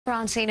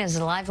restaurant scene is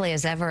as lively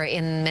as ever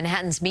in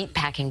Manhattan's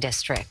Meatpacking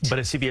district. But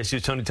as CBS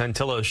News' Tony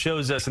Tantillo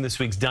shows us in this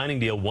week's dining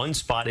deal, one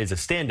spot is a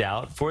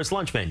standout for its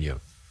lunch menu.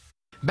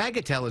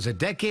 Bagatelle is a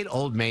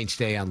decade-old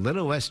mainstay on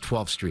Little West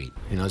 12th Street.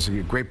 You know, it's a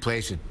great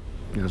place.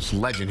 It's a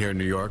legend here in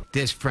New York.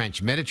 This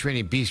French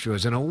Mediterranean bistro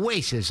is an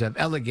oasis of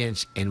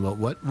elegance in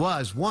what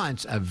was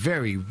once a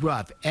very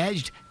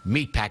rough-edged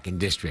meatpacking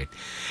district.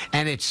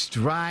 And it's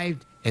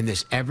thrived in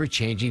this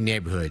ever-changing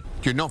neighborhood.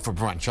 You're known for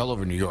brunch all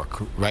over New York,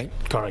 right?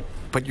 Correct.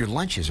 But your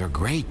lunches are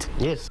great.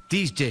 Yes.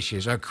 These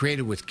dishes are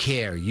created with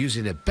care,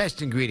 using the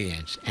best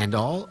ingredients, and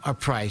all are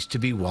priced to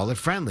be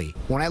wallet-friendly.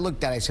 When I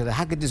looked at it, I said,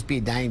 how could this be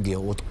a dining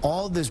deal with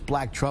all this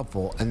black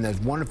truffle and this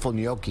wonderful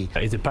gnocchi?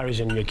 It's a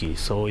Parisian gnocchi,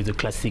 so it's a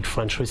classic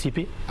French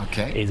recipe.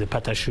 Okay. It's a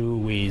pâte à choux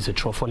with a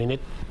truffle in it.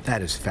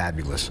 That is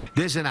fabulous.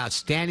 This is an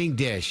outstanding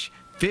dish.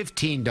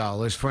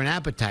 $15 for an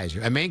appetizer.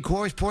 A main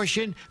course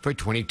portion for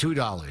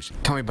 $22.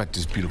 Tell me about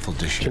this beautiful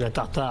dish. Tuna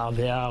tartare,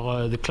 they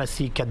are the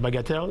classic at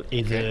Bagatelle.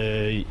 It's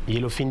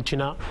yellowfin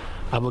tuna,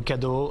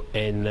 avocado,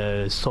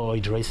 and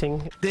soy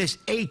dressing. This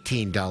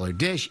 $18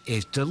 dish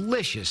is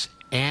delicious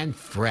and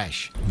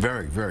fresh.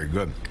 Very, very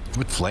good.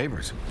 With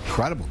flavors.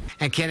 Incredible.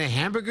 And can a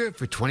hamburger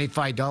for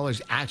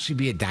 $25 actually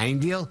be a dining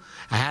deal?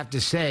 I have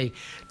to say,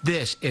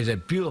 this is a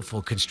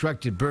beautiful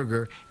constructed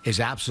burger is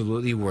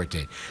absolutely worth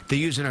it. They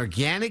use an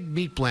organic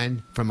meat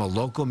blend from a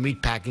local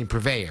meatpacking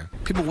purveyor.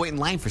 People wait in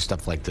line for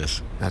stuff like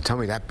this. Now tell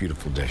me that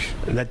beautiful dish.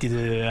 That is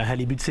a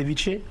halibut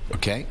ceviche.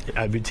 Okay.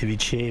 Halibut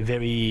ceviche,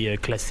 very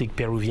classic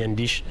Peruvian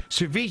dish.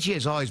 Ceviche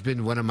has always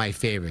been one of my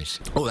favorites.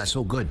 Oh, that's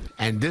so good.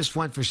 And this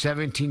one for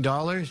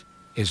 $17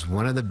 is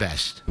one of the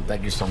best.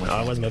 Thank you so much.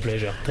 It was my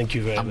pleasure. Thank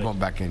you very much. I'm going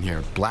back in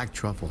here. Black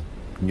truffle,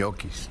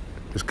 gnocchis,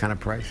 this kind of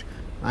price.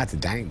 That's a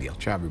dining deal.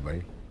 Ciao,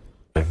 everybody.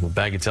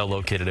 Bagatelle,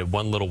 located at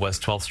 1 Little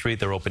West 12th Street.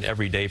 They're open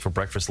every day for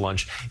breakfast,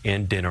 lunch,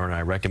 and dinner, and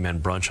I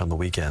recommend brunch on the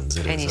weekends.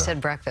 And you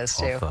said breakfast,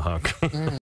 too. Off the hook.